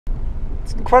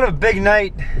It's quite a big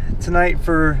night tonight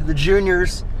for the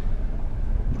juniors.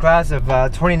 Class of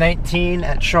 2019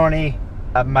 at Shawnee.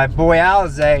 My boy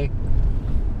Alize,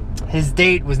 his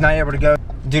date was not able to go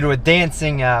due to a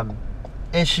dancing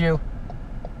issue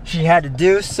she had to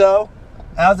do. So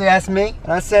Alize asked me,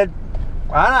 and I said,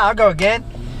 "Why not? I'll go again."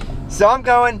 So I'm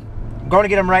going to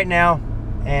get him right now,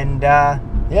 and yeah,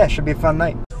 it should be a fun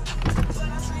night.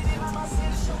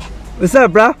 What's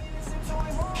up, bro?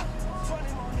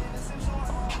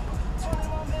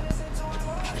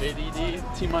 JDD,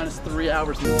 T-minus 3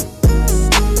 hours.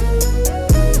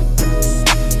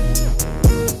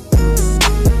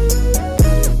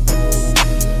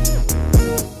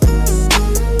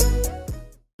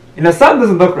 You know, something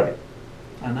doesn't look right.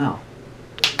 I know.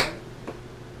 I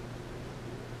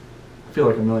feel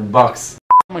like $1 million bucks.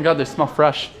 Oh my god, they smell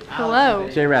fresh. Hello.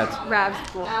 J-Rabs. Rabs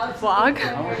vlog.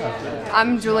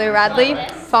 I'm Julia Radley.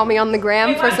 Follow me on the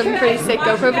gram for some pretty sick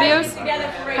GoPro videos.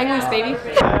 Hang loose, baby.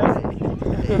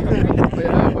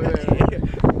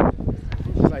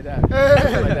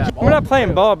 We're not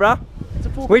playing ball, bro.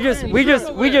 We just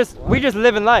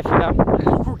living life, you know.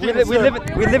 We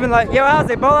live in life. Yo,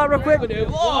 Alize, ball out real quick.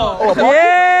 Oh,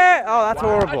 yeah. Oh, that's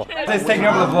horrible. Let's take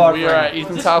over the vlog. We are at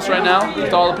Ethan's house right now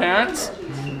with all the parents.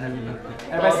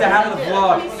 Everybody say hi to the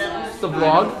vlog. It's the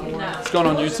vlog. It's going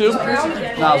on YouTube.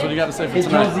 Niles, what do you got to say for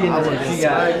tonight?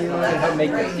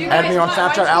 Add me on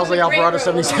Snapchat,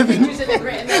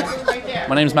 Alvarado77.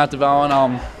 My name's Matt DeValin.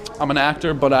 I'm an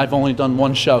actor, but I've only done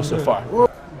one show so far. Hold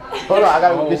on, I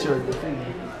gotta go get you.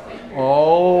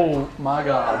 Oh my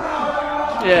god.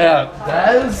 Yeah,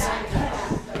 Dez.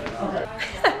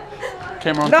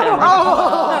 Camera on camera.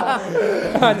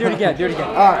 Oh! Do it again, do it again.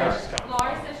 Alright.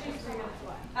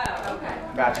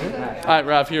 Gotcha. Alright,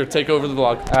 Rav, here, take over the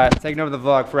vlog. Alright, taking over the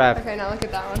vlog for Rav. Okay, now look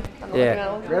at that one. I'm not Yeah.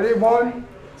 looking at Ready? 1,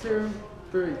 2,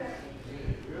 3.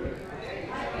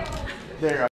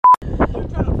 There you go.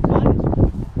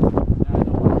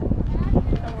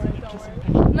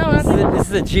 No, This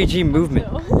is a GG movement.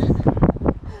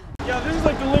 Yo, this is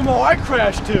like the limo I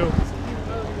crashed to.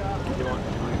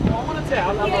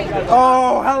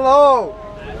 Oh, hello!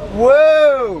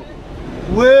 Whoa!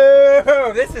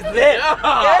 Whoa! This is lit!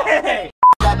 Hey!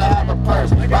 Get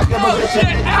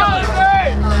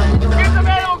some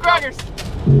animal crackers!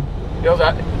 Yo,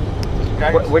 that.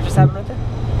 What just happened right there?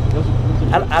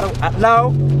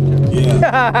 No.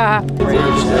 Yeah.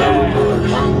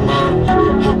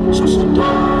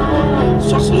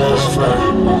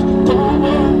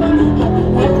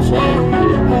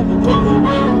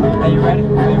 Are you ready?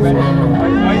 Are you ready?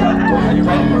 Are you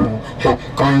ready?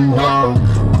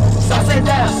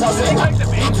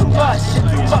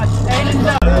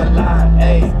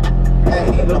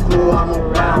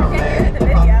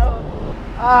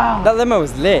 That limo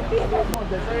was lit. Hey,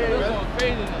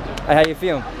 how you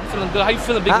feeling? Feeling good. How you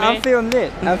feeling, big man? I'm feeling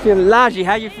lit. I'm feeling Laji.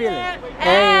 How you feeling?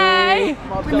 Hey.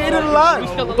 We made it alive.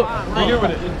 We're here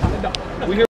with it.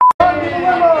 We're here.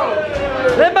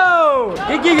 Limo!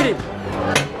 Get giggity!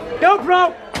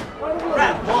 GoPro!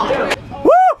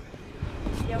 Woo!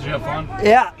 Did you have fun?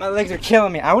 Yeah, my legs are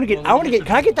killing me. I wanna get,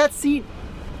 can I get that seat?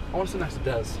 I want to sit next to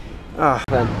Dez. Oh,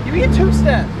 Give me a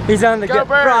 2-step. he's on the Go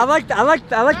bro. I like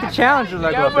the challenge of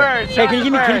the Go birds, Hey, can you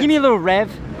give me a little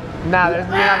rev? Nah, you're not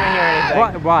gonna hear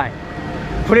anything. Why?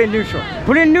 Put it in neutral.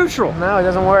 Put it in neutral. No, it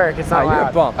doesn't work. It's not Oh, you're a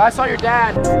loud. bum. I saw your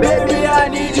dad. Baby, I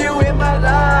need you in my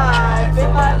life,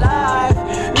 in my life.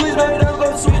 Please make them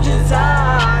go switching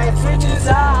sides, switching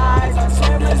sides.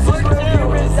 This is where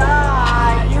you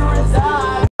reside, you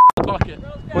reside. Fuck it.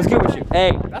 What's good with you?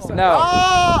 Hey, no.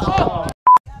 Oh!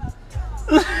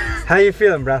 How you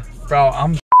feeling, bro? Bro,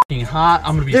 I'm f***ing hot.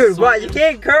 I'm gonna be Dude, so what? You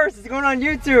can't curse. It's going on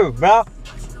YouTube, bro.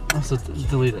 Also,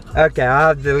 delete it. Okay,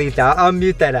 I'll delete that. I'll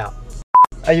mute that out.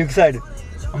 Are you excited?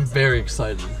 I'm very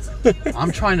excited.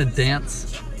 I'm trying to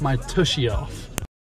dance my tushy off.